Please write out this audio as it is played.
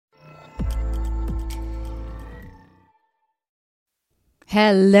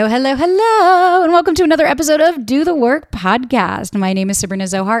Hello, hello, hello, and welcome to another episode of Do the Work Podcast. My name is Sabrina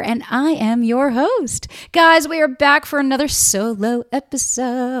Zohar, and I am your host. Guys, we are back for another solo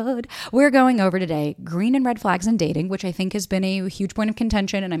episode. We're going over today green and red flags in dating, which I think has been a huge point of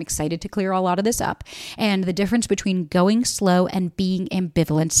contention, and I'm excited to clear a lot of this up, and the difference between going slow and being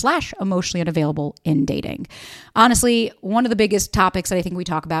ambivalent / emotionally unavailable in dating. Honestly, one of the biggest topics that I think we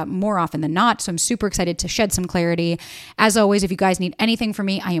talk about more often than not, so I'm super excited to shed some clarity. As always, if you guys need anything from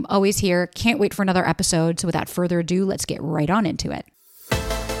me, I am always here. Can't wait for another episode. So without further ado, let's get right on into it.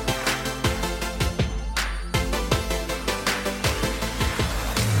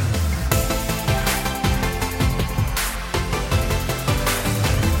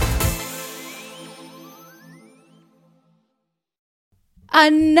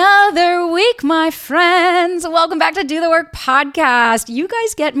 Another week, my friends. Welcome back to Do the Work Podcast. You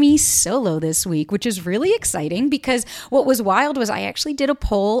guys get me solo this week, which is really exciting because what was wild was I actually did a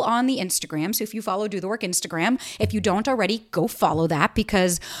poll on the Instagram. So if you follow Do the Work Instagram, if you don't already, go follow that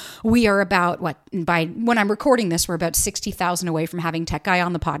because we are about, by when I'm recording this, we're about 60,000 away from having Tech Guy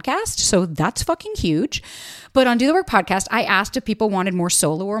on the podcast. So that's fucking huge. But on Do the Work Podcast, I asked if people wanted more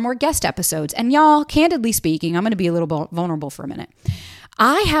solo or more guest episodes. And y'all, candidly speaking, I'm going to be a little vulnerable for a minute.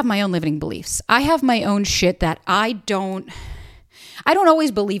 I have my own limiting beliefs. I have my own shit that I don't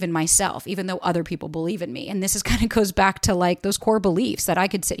always believe in myself, even though other people believe in me. And this is kind of goes back to like those core beliefs that I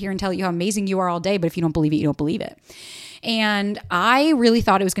could sit here and tell you how amazing you are all day, but if you don't believe it, you don't believe it. And I really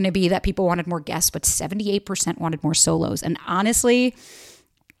thought it was going to be that people wanted more guests, but 78% wanted more solos. And honestly,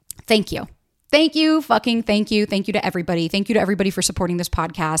 thank you. Thank you, fucking thank you. Thank you to everybody. Thank you to everybody for supporting this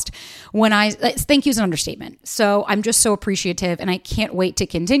podcast. Thank you is an understatement. So I'm just so appreciative and I can't wait to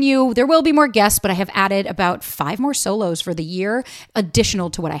continue. There will be more guests, but I have added about 5 more solos for the year, additional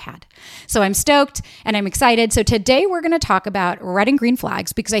to what I had. So I'm stoked and I'm excited. So today we're going to talk about red and green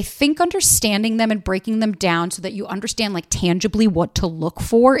flags because I think understanding them and breaking them down so that you understand like tangibly what to look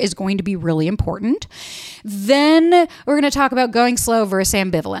for is going to be really important. Then we're going to talk about going slow versus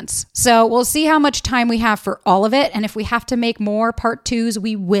ambivalence. So we'll see how much time we have for all of it. And if we have to make more part 2s,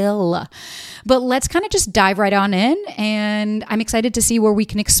 we will. But let's kind of just dive right on in. And I'm excited to see where we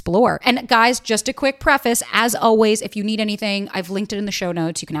can explore. And guys, just a quick preface. As always, if you need anything, I've linked it in the show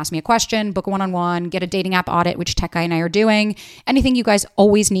notes. You can ask me a question, book a one-on-one, get a dating app audit, which Tech Guy and I are doing. Anything you guys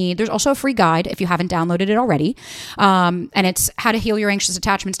always need. There's also a free guide if you haven't downloaded it already. And it's how to heal your anxious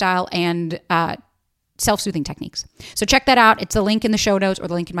attachment style and self-soothing techniques. So check that out. It's a link in the show notes or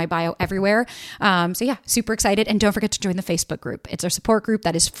the link in my bio everywhere. So yeah, super excited. And don't forget to join the Facebook group. It's our support group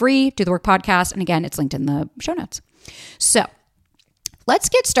that is free, Do the Work Podcast. And again, it's linked in the show notes. So let's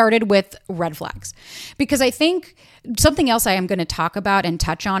get started with red flags because I think something else I am going to talk about and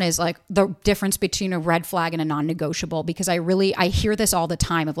touch on is like the difference between a red flag and a non-negotiable because I hear this all the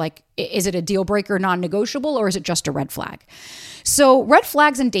time of like, is it a deal breaker non-negotiable or is it just a red flag? So red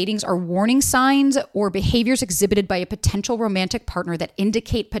flags in datings are warning signs or behaviors exhibited by a potential romantic partner that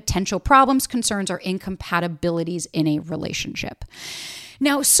indicate potential problems, concerns, or incompatibilities in a relationship.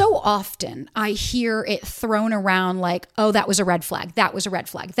 Now, so often I hear it thrown around like, oh, that was a red flag. That was a red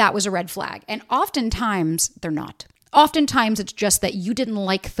flag. That was a red flag. And oftentimes they're not. Oftentimes it's just that you didn't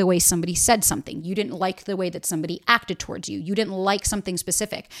like the way somebody said something. You didn't like the way that somebody acted towards you. You didn't like something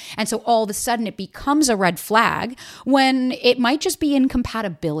specific. And so all of a sudden it becomes a red flag when it might just be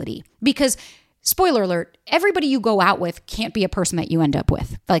incompatibility because spoiler alert, everybody you go out with can't be a person that you end up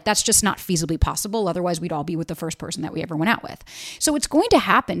with. Like that's just not feasibly possible. Otherwise, we'd all be with the first person that we ever went out with. So it's going to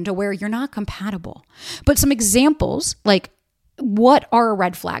happen to where you're not compatible. But some examples, like what are a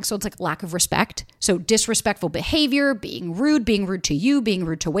red flag? So it's like lack of respect. So disrespectful behavior, being rude to you, being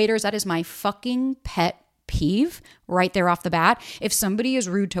rude to waiters. That is my fucking pet peeve right there off the bat. If somebody is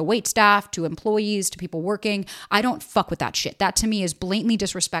rude to wait staff, to employees, to people working, I don't fuck with that shit. That to me is blatantly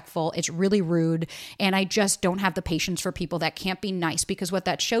disrespectful. It's really rude. And I just don't have the patience for people that can't be nice because what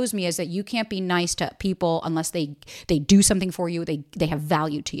that shows me is that you can't be nice to people unless they do something for you. They have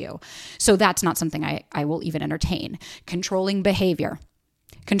value to you. So that's not something I will even entertain. Controlling behavior.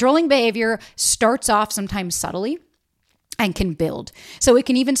 Controlling behavior starts off sometimes subtly and can build. So it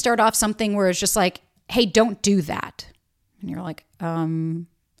can even start off something where it's just like, hey, don't do that. And you're like,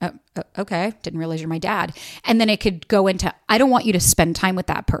 Okay, didn't realize you're my dad. And then it could go into, I don't want you to spend time with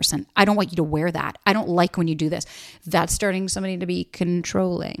that person. I don't want you to wear that. I don't like when you do this. That's starting somebody to be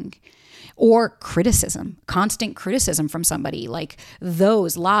controlling. Or criticism, constant criticism from somebody, like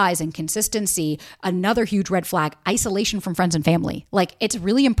those lies and consistency. Another huge red flag, isolation from friends and family. Like, it's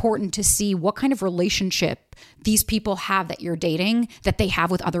really important to see what kind of relationship these people have that you're dating, that they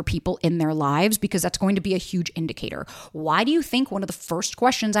have with other people in their lives, because that's going to be a huge indicator. Why do you think one of the first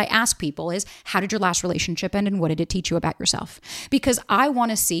questions I ask people is, how did your last relationship end and what did it teach you about yourself? Because I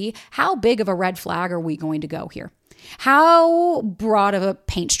want to see how big of a red flag are we going to go here? How broad of a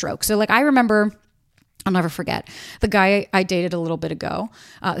paint stroke? So like, I remember, I'll never forget the guy I dated a little bit ago.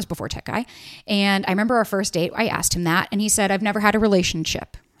 It was before Tech Guy. And I remember our first date, I asked him that and he said, I've never had a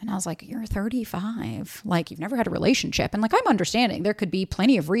relationship. And I was like, you're 35. Like, you've never had a relationship. And like, I'm understanding there could be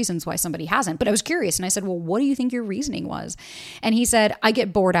plenty of reasons why somebody hasn't, but I was curious. And I said, well, what do you think your reasoning was? And he said, I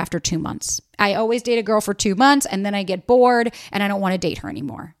get bored after 2 months. I always date a girl for 2 months and then I get bored and I don't want to date her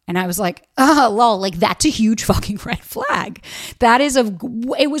anymore. And I was like, oh, lol, like that's a huge fucking red flag.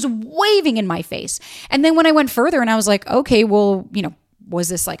 It was waving in my face. And then when I went further and I was like, okay, well, was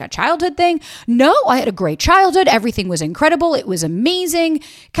this like a childhood thing? No, I had a great childhood. Everything was incredible. It was amazing.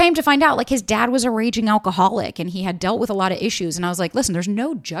 Came to find out like his dad was a raging alcoholic and he had dealt with a lot of issues. And I was like, listen, there's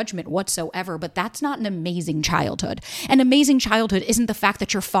no judgment whatsoever, but that's not an amazing childhood. An amazing childhood isn't the fact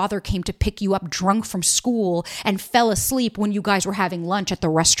that your father came to pick you up drunk from school and fell asleep when you guys were having lunch at the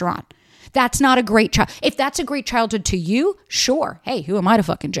restaurant. That's not a great child. If that's a great childhood to you, sure. Hey, who am I to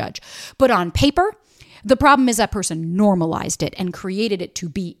fucking judge? But on paper, the problem is that person normalized it and created it to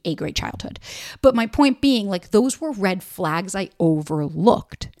be a great childhood. But my point being, like, those were red flags I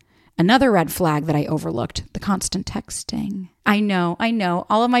overlooked. Another red flag that I overlooked, the constant texting. I know.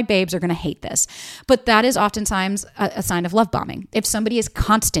 All of my babes are going to hate this, but that is oftentimes a sign of love bombing. If somebody is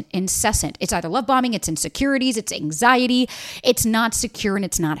constant, incessant, it's either love bombing, it's insecurities, it's anxiety, it's not secure and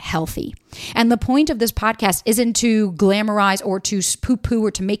it's not healthy. And the point of this podcast isn't to glamorize or to poo-poo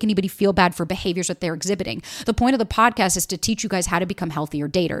or to make anybody feel bad for behaviors that they're exhibiting. The point of the podcast is to teach you guys how to become healthier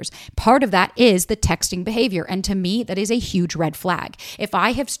daters. Part of that is the texting behavior. And to me, that is a huge red flag. If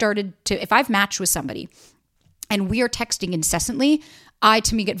I've matched with somebody and we are texting incessantly,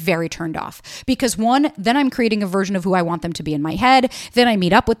 to me get very turned off because one, then I'm creating a version of who I want them to be in my head. Then I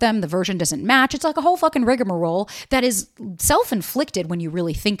meet up with them. The version doesn't match. It's like a whole fucking rigmarole that is self-inflicted when you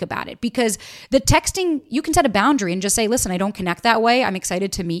really think about it, because the texting, you can set a boundary and just say, listen, I don't connect that way. I'm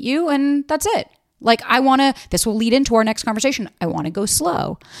excited to meet you. And that's it. Like this will lead into our next conversation. I want to go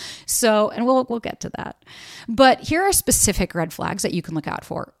slow. So, and we'll get to that. But here are specific red flags that you can look out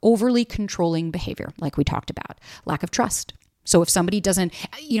for. Overly controlling behavior, like we talked about. Lack of trust. So if somebody doesn't,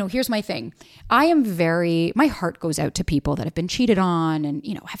 here's my thing. My heart goes out to people that have been cheated on and,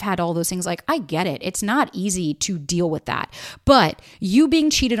 have had all those things. Like, I get it. It's not easy to deal with that. But you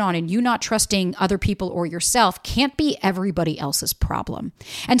being cheated on and you not trusting other people or yourself can't be everybody else's problem.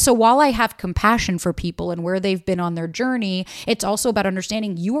 And so while I have compassion for people and where they've been on their journey, it's also about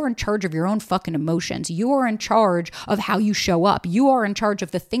understanding you are in charge of your own fucking emotions. You are in charge of how you show up. You are in charge of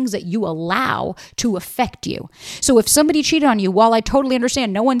the things that you allow to affect you. So if somebody cheated on you, while I totally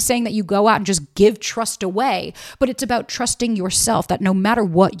understand, no one's saying that you go out and just give trust away, but it's about trusting yourself that no matter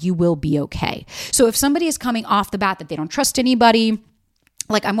what, you will be okay. So if somebody is coming off the bat that they don't trust anybody,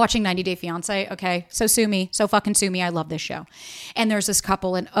 like I'm watching 90 Day Fiance. Okay. So sue me. So fucking sue me. I love this show. And there's this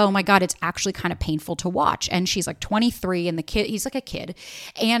couple and oh my God, it's actually kind of painful to watch. And she's like 23 and he's like a kid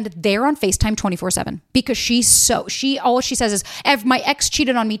and they're on FaceTime 24/7 because all she says is my ex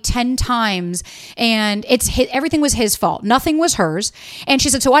cheated on me 10 times and everything was his fault. Nothing was hers. And she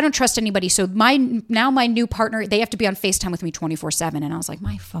said, so I don't trust anybody. So my new partner, they have to be on FaceTime with me 24/7. And I was like,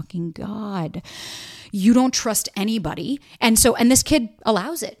 my fucking God. You don't trust anybody. And this kid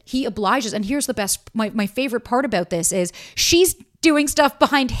allows it. He obliges. And here's the best, my favorite part about this is she's doing stuff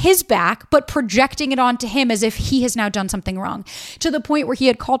behind his back, but projecting it onto him as if he has now done something wrong, to the point where he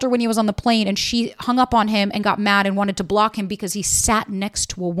had called her when he was on the plane and she hung up on him and got mad and wanted to block him because he sat next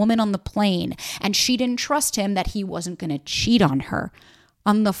to a woman on the plane and she didn't trust him that he wasn't going to cheat on her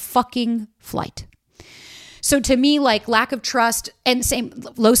on the fucking flight. So to me, like lack of trust and same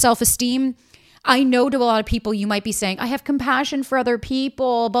low self-esteem, I know to a lot of people, you might be saying, I have compassion for other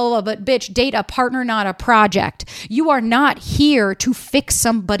people, blah, blah, blah, but bitch, date a partner, not a project. You are not here to fix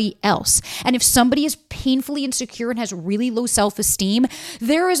somebody else. And if somebody is painfully insecure and has really low self-esteem,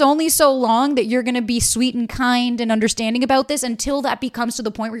 there is only so long that you're going to be sweet and kind and understanding about this until that becomes to the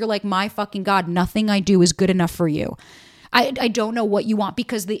point where you're like, my fucking God, nothing I do is good enough for you. I don't know what you want,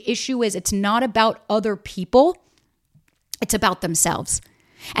 because the issue is it's not about other people. It's about themselves.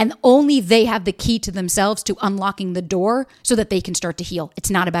 And only they have the key to themselves to unlocking the door so that they can start to heal. It's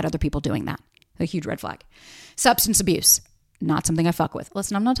not about other people doing that. A huge red flag. Substance abuse. Not something I fuck with.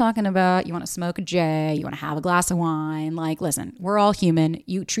 Listen, I'm not talking about you want to smoke a J, you want to have a glass of wine. Like, listen, we're all human.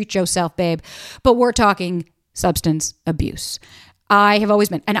 You treat yourself, babe. But we're talking substance abuse. I have always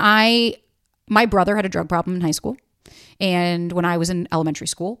been. And my brother had a drug problem in high school. And when I was in elementary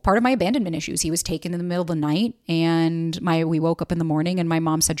school, part of my abandonment issues, he was taken in the middle of the night and we woke up in the morning and my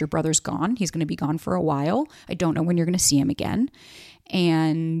mom said, your brother's gone. He's going to be gone for a while. I don't know when you're going to see him again.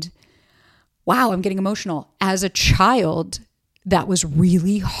 And wow, I'm getting emotional. As a child, that was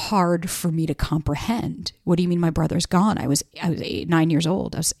really hard for me to comprehend. What do you mean my brother's gone? I was 9 years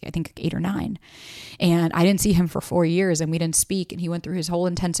old. I think 8 or 9. And I didn't see him for 4 years and we didn't speak. And he went through his whole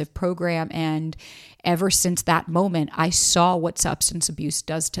intensive program. And ever since that moment, I saw what substance abuse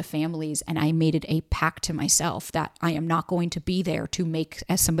does to families. And I made it a pact to myself that I am not going to be there to make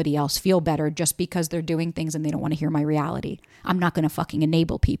somebody else feel better just because they're doing things and they don't want to hear my reality. I'm not going to fucking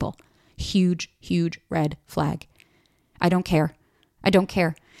enable people. Huge, huge red flag. I don't care. I don't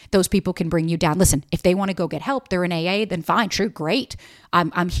care. Those people can bring you down. Listen, if they want to go get help, they're in AA, then fine, true, great.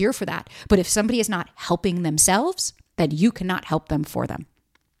 I'm here for that. But if somebody is not helping themselves, then you cannot help them for them.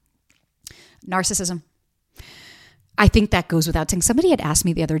 Narcissism. I think that goes without saying. Somebody had asked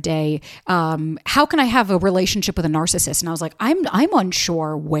me the other day, how can I have a relationship with a narcissist? And I was like, I'm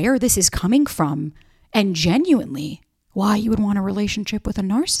unsure where this is coming from and genuinely why you would want a relationship with a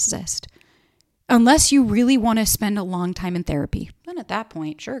narcissist. Unless you really want to spend a long time in therapy. Then at that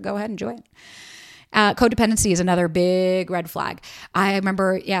point, sure, go ahead and enjoy it. Codependency is another big red flag. I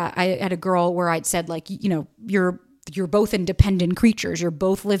remember, I had a girl where I'd said like, you're both independent creatures. You're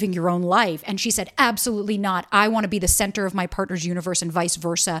both living your own life. And she said, absolutely not. I want to be the center of my partner's universe and vice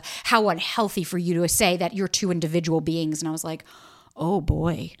versa. How unhealthy for you to say that you're two individual beings. And I was like, oh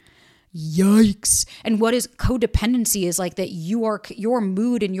boy. Yikes. And what is codependency is like that your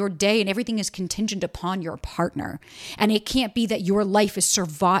mood and your day and everything is contingent upon your partner. And it can't be that your life is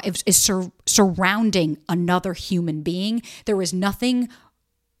surrounding another human being. There is nothing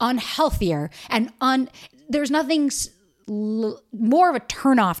unhealthier and there's nothing more of a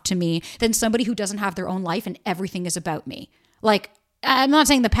turnoff to me than somebody who doesn't have their own life and everything is about me. Like, I'm not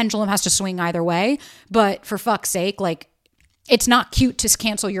saying the pendulum has to swing either way, but for fuck's sake, like, it's not cute to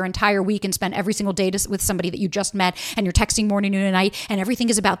cancel your entire week and spend every single day with somebody that you just met and you're texting morning, noon, and night and everything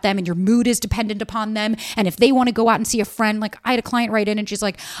is about them and your mood is dependent upon them. And if they want to go out and see a friend, like I had a client write in and she's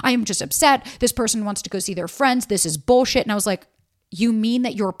like, I am just upset. This person wants to go see their friends. This is bullshit. And I was like, you mean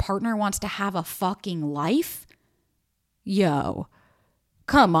that your partner wants to have a fucking life? Yo,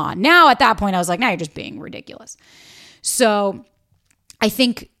 come on. Now at that point, I was like, now you're just being ridiculous. So I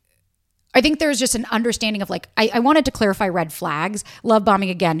think there's just an understanding of like, I wanted to clarify red flags. Love bombing,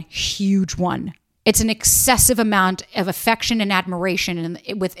 again, huge one. It's an excessive amount of affection and admiration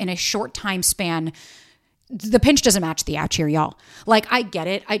within a short time span. The pinch doesn't match the ouch here, y'all. Like, I get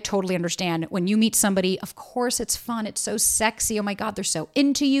it. I totally understand. When you meet somebody, of course it's fun. It's so sexy. Oh my God, they're so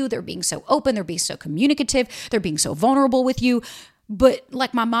into you. They're being so open. They're being so communicative. They're being so vulnerable with you. But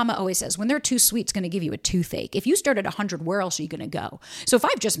like my mama always says, when they're too sweet, it's going to give you a toothache. If you start at 100, where else are you going to go? So if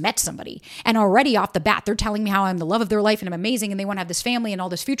I've just met somebody and already off the bat, they're telling me how I'm the love of their life and I'm amazing and they want to have this family and all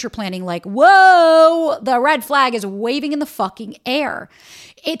this future planning, like, whoa, the red flag is waving in the fucking air.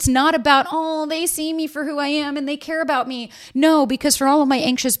 It's not about, oh, they see me for who I am and they care about me. No, because for all of my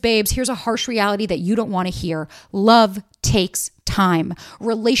anxious babes, here's a harsh reality that you don't want to hear. Love takes time.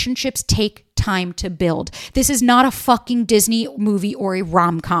 Relationships take time to build. This is not a fucking Disney movie or a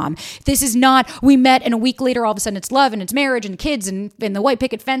rom-com. This is not, we met and a week later, all of a sudden it's love and it's marriage and kids and the white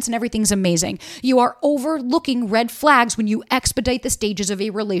picket fence and everything's amazing. You are overlooking red flags when you expedite the stages of a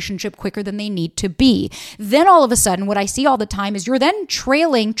relationship quicker than they need to be. Then all of a sudden, what I see all the time is you're then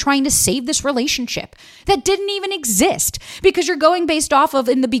trailing, trying to save this relationship that didn't even exist because you're going based off of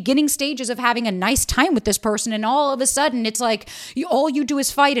in the beginning stages of having a nice time with this person. And all of a sudden it's like all you do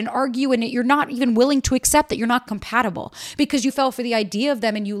is fight and argue and you're not even willing to accept that you're not compatible because you fell for the idea of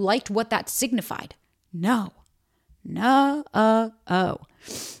them and you liked what that signified. No.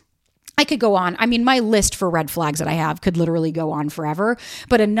 I could go on. I mean, my list for red flags that I have could literally go on forever.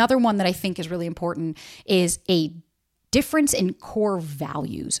 But another one that I think is really important is a difference in core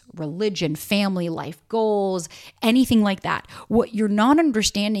values, religion, family, life goals, anything like that. What you're not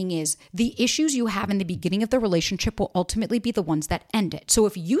understanding is the issues you have in the beginning of the relationship will ultimately be the ones that end it. So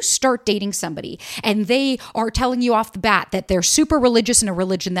if you start dating somebody and they are telling you off the bat that they're super religious in a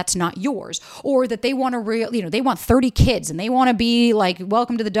religion that's not yours, or that they want to, they want 30 kids and they want to be like,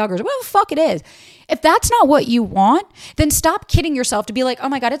 welcome to the Duggars, well, the fuck it is. If that's not what you want, then stop kidding yourself to be like, oh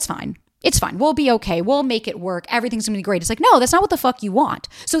my God, it's fine. It's fine. We'll be okay. We'll make it work. Everything's going to be great. It's like, no, that's not what the fuck you want.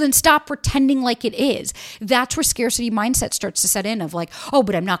 So then stop pretending like it is. That's where scarcity mindset starts to set in of like, oh,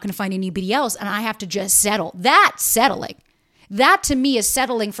 but I'm not going to find anybody else and I have to just settle. That's settling. That to me is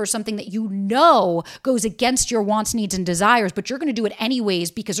settling for something that you know goes against your wants, needs, and desires, but you're going to do it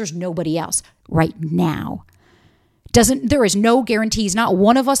anyways because there's nobody else right now. There is no guarantees. Not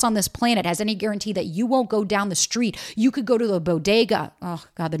one of us on this planet has any guarantee that you won't go down the street. You could go to the bodega. Oh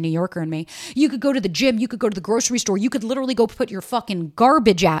God, the New Yorker in me. You could go to the gym. You could go to the grocery store. You could literally go put your fucking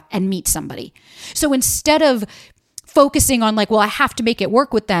garbage out and meet somebody. So instead of focusing on like, well, I have to make it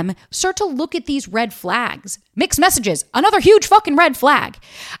work with them, start to look at these red flags. Mixed messages, another huge fucking red flag.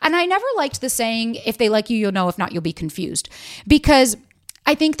 And I never liked the saying, if they like you, you'll know. If not, you'll be confused. Because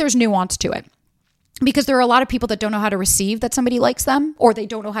I think there's nuance to it. Because there are a lot of people that don't know how to receive that somebody likes them, or they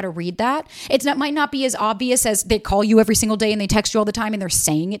don't know how to read that. Might not be as obvious as they call you every single day and they text you all the time and they're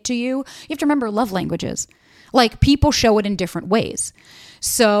saying it to you. You have to remember love languages. Like people show it in different ways.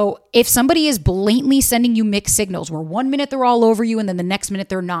 So if somebody is blatantly sending you mixed signals where 1 minute they're all over you and then the next minute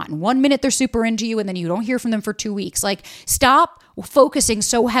they're not, and 1 minute they're super into you and then you don't hear from them for 2 weeks, like stop focusing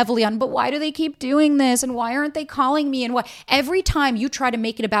so heavily on, but why do they keep doing this? And why aren't they calling me? And what? Every time you try to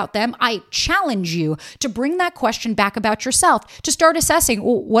make it about them, I challenge you to bring that question back about yourself, to start assessing,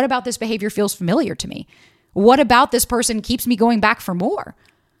 well, what about this behavior feels familiar to me? What about this person keeps me going back for more?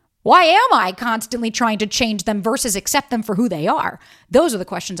 Why am I constantly trying to change them versus accept them for who they are? Those are the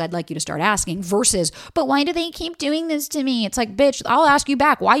questions I'd like you to start asking versus, but why do they keep doing this to me? It's like, bitch, I'll ask you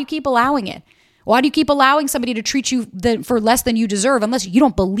back. Why you keep allowing it? Why do you keep allowing somebody to treat you for less than you deserve unless you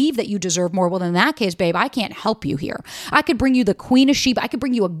don't believe that you deserve more? Well, in that case, babe, I can't help you here. I could bring you the Queen of Sheba. I could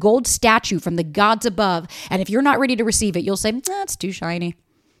bring you a gold statue from the gods above. And if you're not ready to receive it, you'll say, it's too shiny.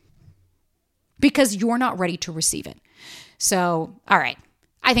 Because you're not ready to receive it. So, all right.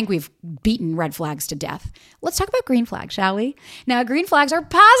 I think we've beaten red flags to death. Let's talk about green flags, shall we? Now, green flags are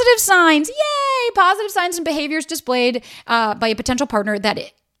positive signs. Yay! Positive signs and behaviors displayed by a potential partner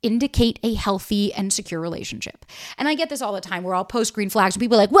that indicate a healthy and secure relationship. And I get this all the time where I'll post green flags and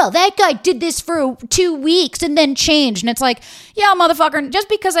people are like, well, that guy did this for 2 weeks and then changed. And it's like, yeah, motherfucker, just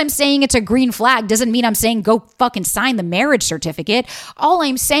because I'm saying it's a green flag doesn't mean I'm saying go fucking sign the marriage certificate. All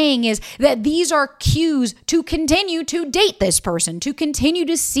I'm saying is that these are cues to continue to date this person, to continue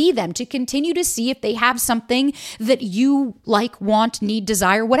to see them, to continue to see if they have something that you like, want, need,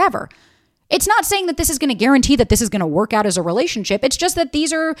 desire, whatever. It's not saying that this is going to guarantee that this is going to work out as a relationship. It's just that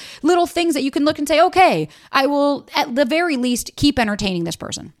these are little things that you can look and say, okay, I will at the very least keep entertaining this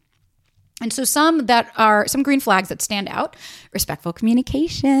person. And so some green flags that stand out, respectful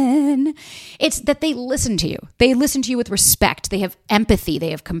communication. It's that they listen to you. They listen to you with respect. They have empathy. They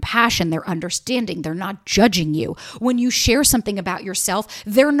have compassion. They're understanding. They're not judging you. When you share something about yourself,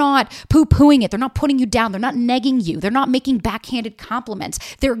 they're not poo-pooing it. They're not putting you down. They're not negging you. They're not making backhanded compliments.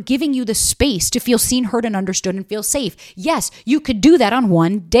 They're giving you the space to feel seen, heard, and understood and feel safe. Yes, you could do that on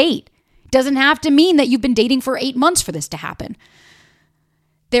one date. Doesn't have to mean that you've been dating for 8 months for this to happen.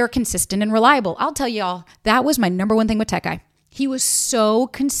 They're consistent and reliable. I'll tell y'all, that was my number one thing with Tech Guy. He was so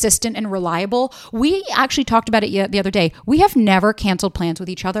consistent and reliable. We actually talked about it the other day. We have never canceled plans with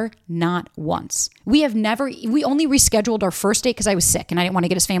each other, not once. We only rescheduled our first date because I was sick and I didn't want to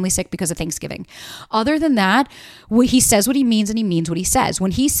get his family sick because of Thanksgiving. Other than that, he says what he means and he means what he says.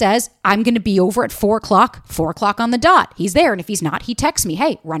 When he says, I'm going to be over at 4 o'clock on the dot, he's there. And if he's not, he texts me,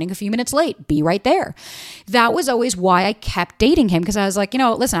 hey, running a few minutes late, be right there. That was always why I kept dating him because I was like,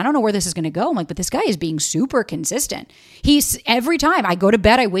 listen, I don't know where this is going to go. I'm like, but this guy is being super consistent. Every time I go to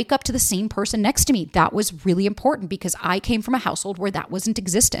bed, I wake up to the same person next to me. That was really important because I came from a household where that wasn't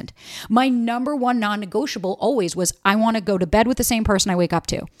existent. My number one non-negotiable always was I want to go to bed with the same person I wake up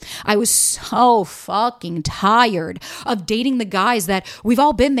to. I was so fucking tired of dating the guys that we've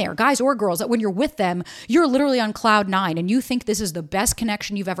all been there, guys or girls, that when you're with them, you're literally on cloud 9 and you think this is the best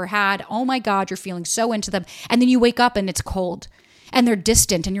connection you've ever had. Oh my God, you're feeling so into them. And then you wake up and it's cold. And they're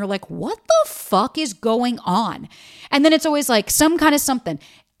distant and you're like, what the fuck is going on? And then it's always like some kind of something.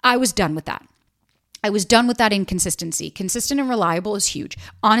 I was done with that. I was done with that inconsistency. Consistent and reliable is huge.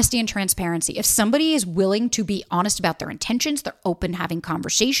 Honesty and transparency. If somebody is willing to be honest about their intentions, they're open having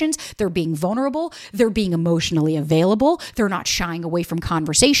conversations, they're being vulnerable, they're being emotionally available, they're not shying away from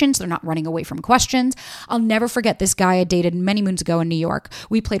conversations, they're not running away from questions. I'll never forget this guy I dated many moons ago in New York.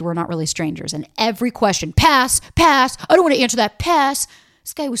 We played We're Not Really Strangers, and every question, pass, I don't want to answer that, pass.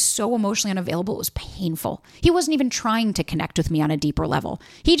 This guy was so emotionally unavailable, it was painful. He wasn't even trying to connect with me on a deeper level.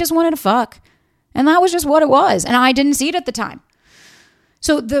 He just wanted to fuck. And that was just what it was. And I didn't see it at the time.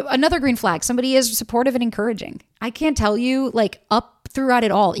 So another green flag, somebody is supportive and encouraging. I can't tell you, like, up throughout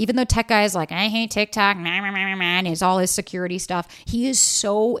it all, even though tech guy is like, I hate TikTok, and it's all his security stuff. He is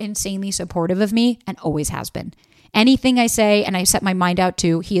so insanely supportive of me and always has been. Anything I say and I set my mind out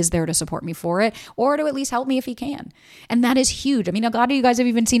to, he is there to support me for it or to at least help me if he can. And that is huge. I mean, a lot of you guys have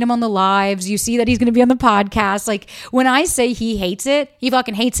even seen him on the lives. You see that he's going to be on the podcast. Like, when I say he hates it, he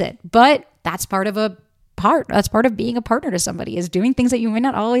fucking hates it. But that's part of being a partner to somebody, is doing things that you may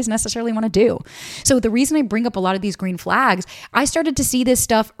not always necessarily want to do. So the reason I bring up a lot of these green flags, I started to see this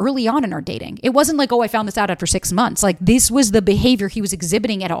stuff early on in our dating. It wasn't like, oh, I found this out after 6 months. Like, this was the behavior he was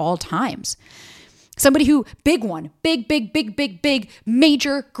exhibiting at all times. Somebody who, big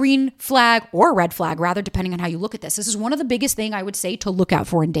major green flag or red flag, rather, depending on how you look at this. This is one of the biggest thing I would say to look out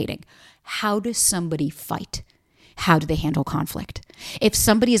for in dating. How does somebody fight? How do they handle conflict? If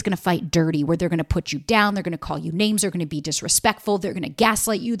somebody is going to fight dirty, where they're going to put you down, they're going to call you names, they're going to be disrespectful, they're going to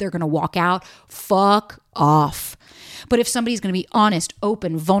gaslight you, they're going to walk out, fuck off. But if somebody's going to be honest,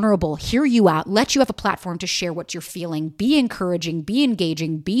 open, vulnerable, hear you out, let you have a platform to share what you're feeling, be encouraging, be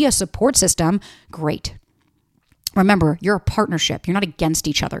engaging, be a support system, great. Remember, you're a partnership. You're not against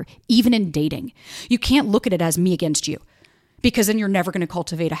each other, even in dating. You can't look at it as me against you, because then you're never going to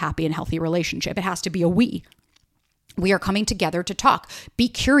cultivate a happy and healthy relationship. It has to be a we. We are coming together to talk. Be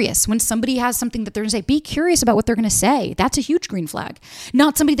curious. When somebody has something that they're going to say, be curious about what they're going to say. That's a huge green flag.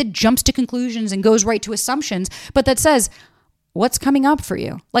 Not somebody that jumps to conclusions and goes right to assumptions, but that says, what's coming up for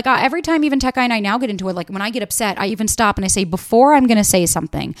you? Like, every time even Tech and I now get into it, like when I get upset, I even stop and I say, before I'm going to say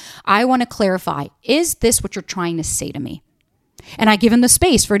something, I want to clarify, is this what you're trying to say to me? And I give him the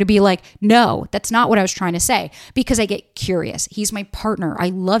space for it to be like, no, that's not what I was trying to say, because I get curious. He's my partner. I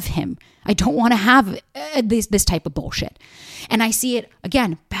love him. I don't want to have this type of bullshit. And I see it,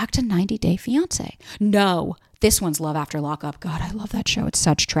 again, back to 90 Day Fiancé. No, this one's Love After Lockup. God, I love that show. It's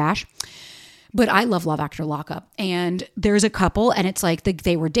such trash. But I love Love After Lockup. And there's a couple, and it's like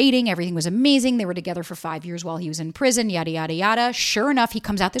they were dating. Everything was amazing. They were together for 5 years while he was in prison, yada, yada, yada. Sure enough, he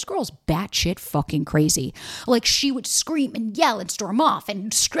comes out. This girl's batshit fucking crazy. Like, she would scream and yell and storm off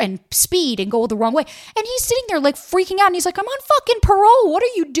and speed and go the wrong way. And he's sitting there like freaking out. And he's like, I'm on fucking parole. What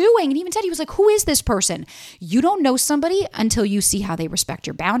are you doing? And he even said, he was like, who is this person? You don't know somebody until you see how they respect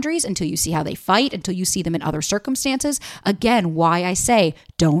your boundaries, until you see how they fight, until you see them in other circumstances. Again, why I say,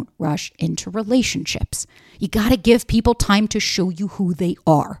 don't rush into relationships. You got to give people time to show you who they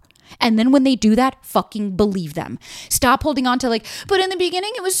are. And then when they do that, fucking believe them. Stop holding on to like, but in the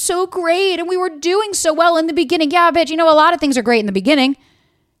beginning, it was so great and we were doing so well in the beginning. Yeah, bitch, you know, a lot of things are great in the beginning.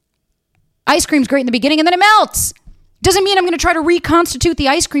 Ice cream's great in the beginning and then it melts. Doesn't mean I'm going to try to reconstitute the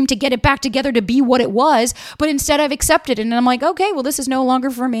ice cream to get it back together to be what it was, but instead I've accepted it and I'm like, okay, well, this is no longer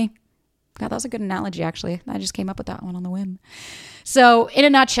for me. God, that was a good analogy, actually. I just came up with that one on the whim. So in a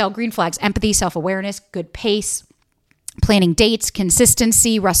nutshell, green flags: empathy, self-awareness, good pace, planning dates,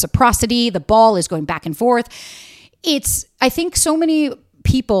 consistency, reciprocity. The ball is going back and forth. I think so many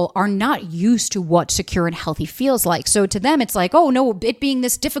people are not used to what secure and healthy feels like. So to them, it's like, oh no, it being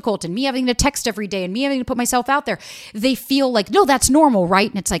this difficult and me having to text every day and me having to put myself out there. They feel like, no, that's normal, right?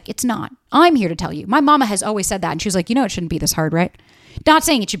 And it's like, it's not. I'm here to tell you. My mama has always said that. And she was like, you know, it shouldn't be this hard, right? Not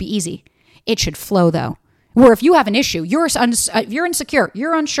saying it should be easy. It should flow though. Where if you have an issue, you're insecure,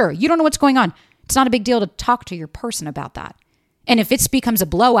 you're unsure, you don't know what's going on, it's not a big deal to talk to your person about that. And if it becomes a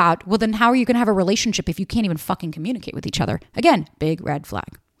blowout, well, then how are you going to have a relationship if you can't even fucking communicate with each other? Again, big red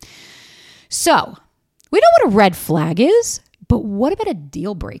flag. So we know what a red flag is, but what about a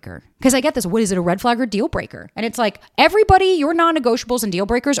deal breaker? Because I get this, what is it, a red flag or deal breaker? And it's like, everybody, your non-negotiables and deal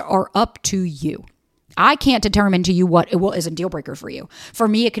breakers are up to you. I can't determine to you what is a deal breaker for you. For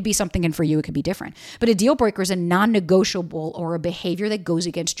me, it could be something, and for you, it could be different. But a deal breaker is a non-negotiable or a behavior that goes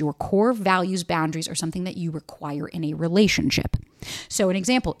against your core values, boundaries, or something that you require in a relationship. So an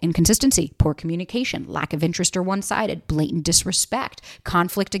example: inconsistency, poor communication, lack of interest or one-sided, blatant disrespect,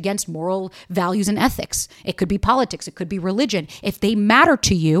 conflict against moral values and ethics. It could be politics. It could be religion. If they matter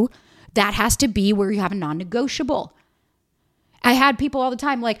to you, that has to be where you have a non-negotiable. I had people all the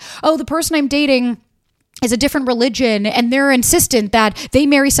time like, oh, the person I'm dating, is a different religion and they're insistent that they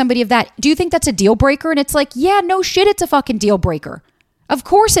marry somebody of that, do you think that's a deal breaker? And it's like, yeah, no shit, it's a fucking deal breaker. Of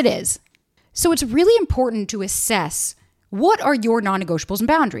course it is. So it's really important to assess what are your non-negotiables and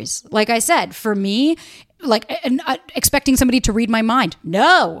boundaries. Like I said, for me, like expecting somebody to read my mind.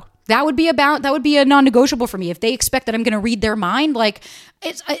 No, that would be a non-negotiable for me. If they expect that I'm going to read their mind, like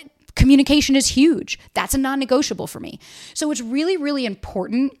communication is huge. That's a non-negotiable for me. So it's really, really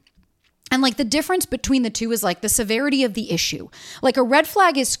important. And like the difference between the two is like the severity of the issue. Like a red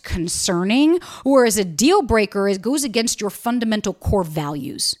flag is concerning, whereas a deal breaker goes against your fundamental core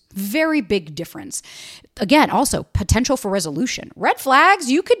values. Very big difference. Again, also potential for resolution. Red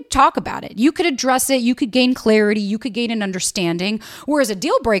flags, you could talk about it. You could address it. You could gain clarity. You could gain an understanding. Whereas a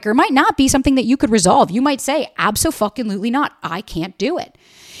deal breaker might not be something that you could resolve. You might say, abso-fucking-lutely not. I can't do it.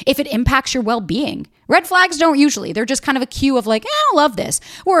 If it impacts your well-being. Red flags don't usually. They're just kind of a cue of like, I love this.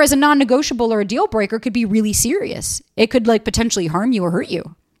 Whereas a non-negotiable or a deal breaker could be really serious. It could like potentially harm you or hurt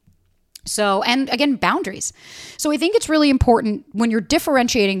you. So, and again, boundaries. So I think it's really important when you're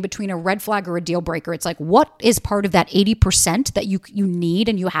differentiating between a red flag or a deal breaker, it's like, what is part of that 80% that you need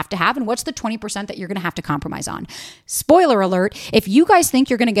and you have to have? And what's the 20% that you're going to have to compromise on? Spoiler alert, if you guys think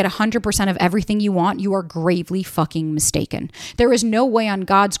you're going to get 100% of everything you want, you are gravely fucking mistaken. There is no way on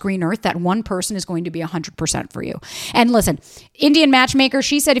God's green earth that one person is going to be 100% for you. And listen, Indian matchmaker,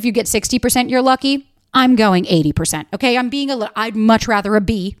 she said, if you get 60%, you're lucky. I'm going 80%. Okay. I'd much rather a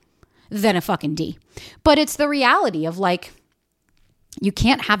B than a fucking D. But it's the reality of like, you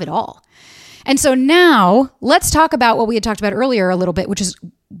can't have it all. And so now let's talk about what we had talked about earlier a little bit, which is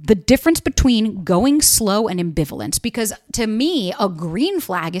the difference between going slow and ambivalence. Because to me, a green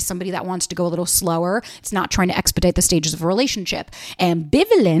flag is somebody that wants to go a little slower. It's not trying to expedite the stages of a relationship.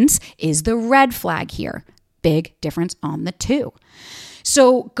 Ambivalence is the red flag here. Big difference on the two.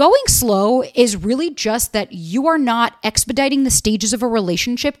 So going slow is really just that you are not expediting the stages of a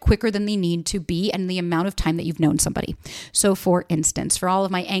relationship quicker than they need to be and the amount of time that you've known somebody. So for instance, for all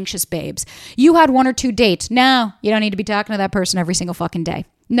of my anxious babes, you had 1 or 2 dates. No, you don't need to be talking to that person every single fucking day.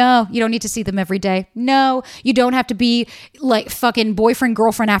 No, you don't need to see them every day. No, you don't have to be like fucking boyfriend,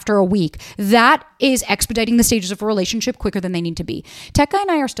 girlfriend after a week. That is expediting the stages of a relationship quicker than they need to be. Tech Guy and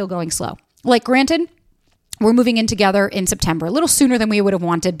I are still going slow. Like granted, we're moving in together in September, a little sooner than we would have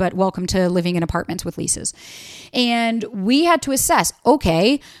wanted, but welcome to living in apartments with leases. And we had to assess,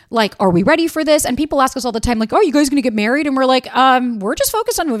 okay, like, are we ready for this? And people ask us all the time, like, oh, you guys going to get married? And we're like, we're just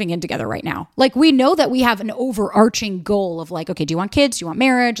focused on moving in together right now. Like, we know that we have an overarching goal of like, okay, do you want kids? Do you want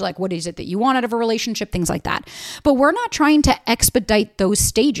marriage? Like, what is it that you want out of a relationship? Things like that. But we're not trying to expedite those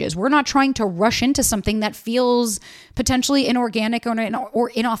stages. We're not trying to rush into something that feels potentially inorganic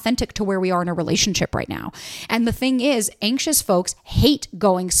or inauthentic to where we are in a relationship right now. And the thing is, anxious folks hate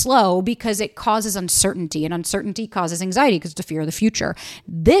going slow because it causes uncertainty, and uncertainty causes anxiety because it's the fear of the future.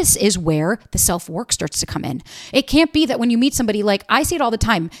 This is where the self-work starts to come in. It can't be that when you meet somebody, like I see it all the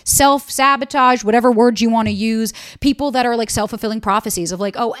time, self-sabotage, whatever words you want to use, people that are like self-fulfilling prophecies of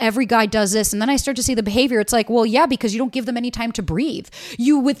like, oh, every guy does this. And then I start to see the behavior. It's like, well, yeah, because you don't give them any time to breathe.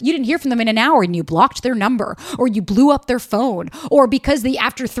 You didn't hear from them in an hour and you blocked their number, or you blew up their phone, or because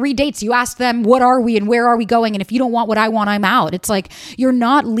after 3 dates, you asked them, what are we and where are we going? And if you don't want what I want, I'm out. It's like you're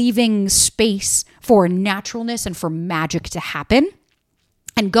not leaving space for naturalness and for magic to happen.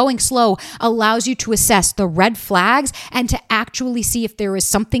 And going slow allows you to assess the red flags and to actually see if there is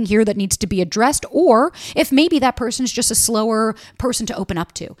something here that needs to be addressed, or if maybe that person is just a slower person to open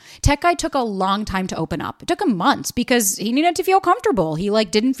up to. Tech Guy took a long time to open up. It took him months because he needed to feel comfortable. He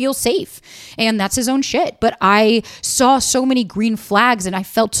didn't feel safe, and that's his own shit. But I saw so many green flags and I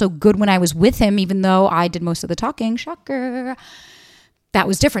felt so good when I was with him, even though I did most of the talking. Shocker. That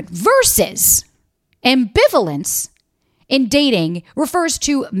was different. Versus ambivalence in dating refers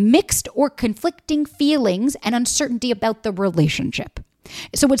to mixed or conflicting feelings and uncertainty about the relationship.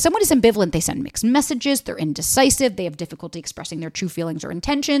 So when someone is ambivalent, they send mixed messages, they're indecisive, they have difficulty expressing their true feelings or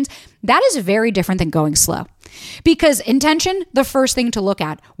intentions. That is very different than going slow. Because intention, the first thing to look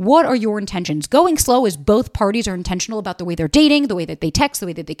at, what are your intentions? Going slow is both parties are intentional about the way they're dating, the way that they text, the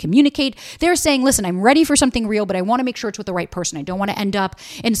way that they communicate. They're saying, listen, I'm ready for something real, but I want to make sure it's with the right person. I don't want to end up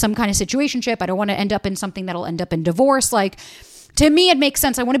in some kind of situationship. I don't want to end up in something that'll end up in divorce. Like, to me, it makes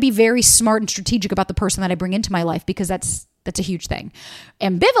sense. I want to be very smart and strategic about the person that I bring into my life because that's a huge thing.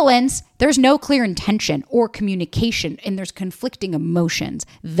 Ambivalence, there's no clear intention or communication, and there's conflicting emotions.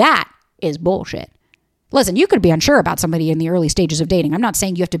 That is bullshit. Listen, you could be unsure about somebody in the early stages of dating. I'm not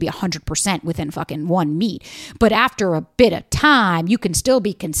saying you have to be 100% within fucking one meet, but after a bit of time, you can still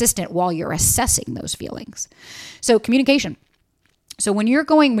be consistent while you're assessing those feelings. So communication. So when you're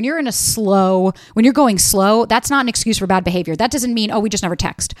going slow, that's not an excuse for bad behavior. That doesn't mean, oh, we just never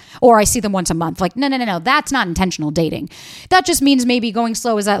text or I see them once a month. Like, no. That's not intentional dating. That just means maybe going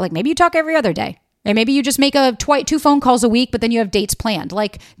slow is that like maybe you talk every other day. And maybe you just make 2 phone calls a week, but then you have dates planned.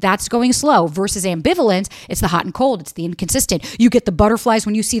 Like that's going slow versus ambivalence. It's the hot and cold. It's the inconsistent. You get the butterflies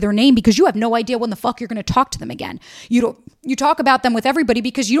when you see their name because you have no idea when the fuck you're going to talk to them again. You talk about them with everybody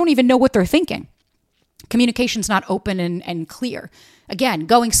because you don't even know what they're thinking. Communication's not open and clear. Again,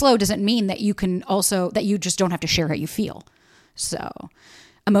 going slow doesn't mean that you just don't have to share how you feel. So,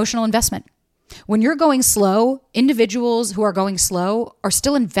 emotional investment. When you're going slow, individuals who are going slow are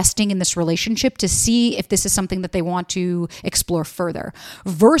still investing in this relationship to see if this is something that they want to explore further.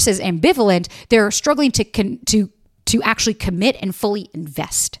 Versus ambivalent, they're struggling to actually commit and fully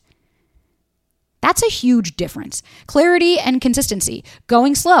invest. That's a huge difference. Clarity and consistency.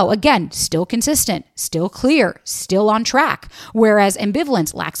 Going slow, again, still consistent, still clear, still on track. Whereas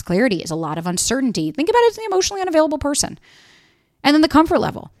ambivalence lacks clarity, is a lot of uncertainty. Think about it as an emotionally unavailable person. And then the comfort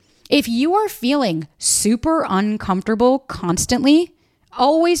level. If you are feeling super uncomfortable constantly,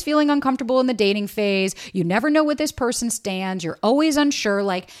 always feeling uncomfortable in the dating phase, you never know what this person stands, you're always unsure,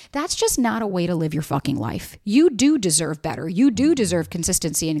 like that's just not a way to live your fucking life. You do deserve better. You do deserve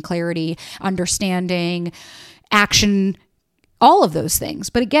consistency and clarity, understanding, action, all of those things.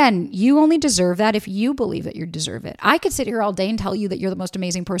 But again, you only deserve that if you believe that you deserve it. I could sit here all day and tell you that you're the most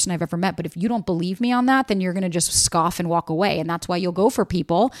amazing person I've ever met, but if you don't believe me on that, then you're going to just scoff and walk away. And that's why you'll go for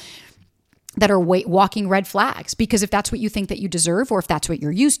people that are walking red flags, because if that's what you think that you deserve, or if that's what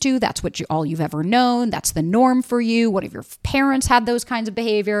you're used to, that's what all you've ever known, that's the norm for you. What if your parents had those kinds of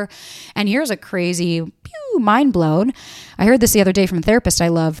behavior? And here's a crazy mind blown. I heard this the other day from a therapist I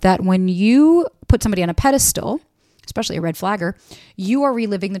love, that when you put somebody on a pedestal, especially a red flagger, you are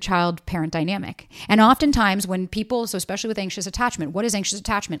reliving the child-parent dynamic. And oftentimes when people, so especially with anxious attachment, what is anxious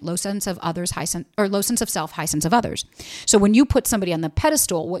attachment? Low sense of others, low sense of self, high sense of others. So when you put somebody on the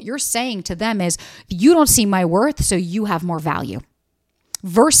pedestal, what you're saying to them is, you don't see my worth, so you have more value.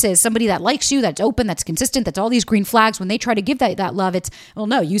 Versus somebody that likes you, that's open, that's consistent, that's all these green flags. When they try to give that love, it's, well,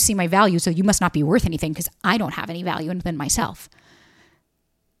 no, you see my value, so you must not be worth anything because I don't have any value within myself.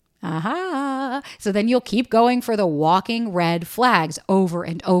 Aha. So then you'll keep going for the walking red flags over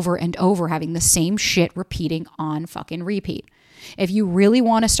and over and over, having the same shit repeating on fucking repeat. If you really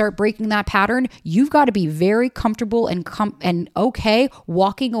want to start breaking that pattern, you've got to be very comfortable and okay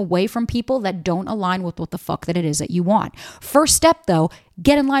walking away from people that don't align with what the fuck that it is that you want. First step though,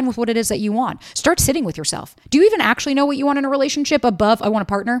 get in line with what it is that you want. Start sitting with yourself. Do you even actually know what you want in a relationship above, I want a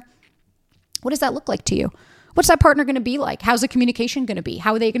partner? What does that look like to you? What's that partner going to be like? How's the communication going to be?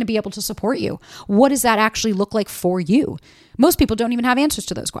 How are they going to be able to support you? What does that actually look like for you? Most people don't even have answers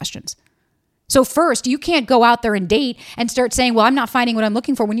to those questions. So first, you can't go out there and date and start saying, well, I'm not finding what I'm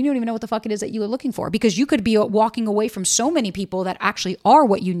looking for, when you don't even know what the fuck it is that you are looking for, because you could be walking away from so many people that actually are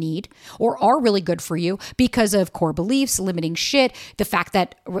what you need or are really good for you because of core beliefs, limiting shit, the fact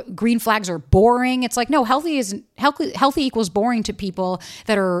that green flags are boring. It's like, no, healthy equals boring to people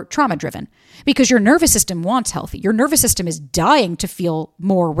that are trauma driven, because your nervous system wants healthy. Your nervous system is dying to feel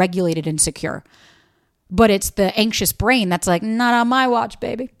more regulated and secure. But it's the anxious brain that's like, not on my watch,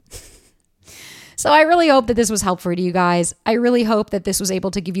 baby. So I really hope that this was helpful to you guys. I really hope that this was able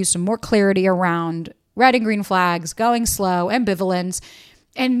to give you some more clarity around red and green flags, going slow, ambivalence,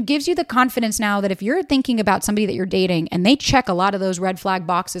 and gives you the confidence now that if you're thinking about somebody that you're dating and they check a lot of those red flag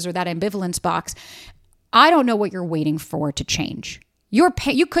boxes or that ambivalence box, I don't know what you're waiting for to change. You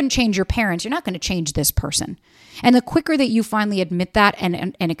couldn't change your parents. You're not going to change this person. And the quicker that you finally admit that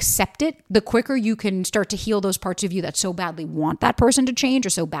and accept it, the quicker you can start to heal those parts of you that so badly want that person to change or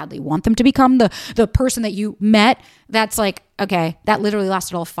so badly want them to become the person that you met. That's like, okay, that literally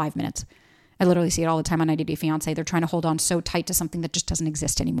lasted all 5 minutes. I literally see it all the time on 90 Day Fiancé. They're trying to hold on so tight to something that just doesn't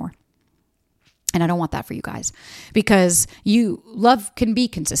exist anymore. And I don't want that for you guys, because love can be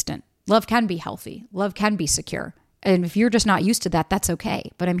consistent. Love can be healthy. Love can be secure. And if you're just not used to that, that's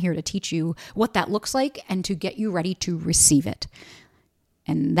okay. But I'm here to teach you what that looks like and to get you ready to receive it.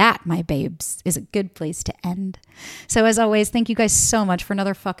 And that, my babes, is a good place to end. So as always, thank you guys so much for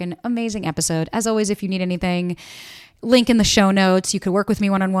another fucking amazing episode. As always, if you need anything, link in the show notes. You could work with me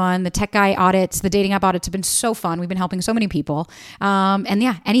one-on-one. The tech guy audits, the dating app audits have been so fun. We've been helping so many people. And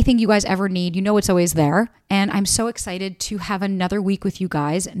yeah, anything you guys ever need, you know it's always there. And I'm so excited to have another week with you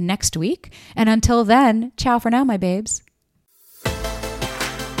guys next week. And until then, ciao for now, my babes.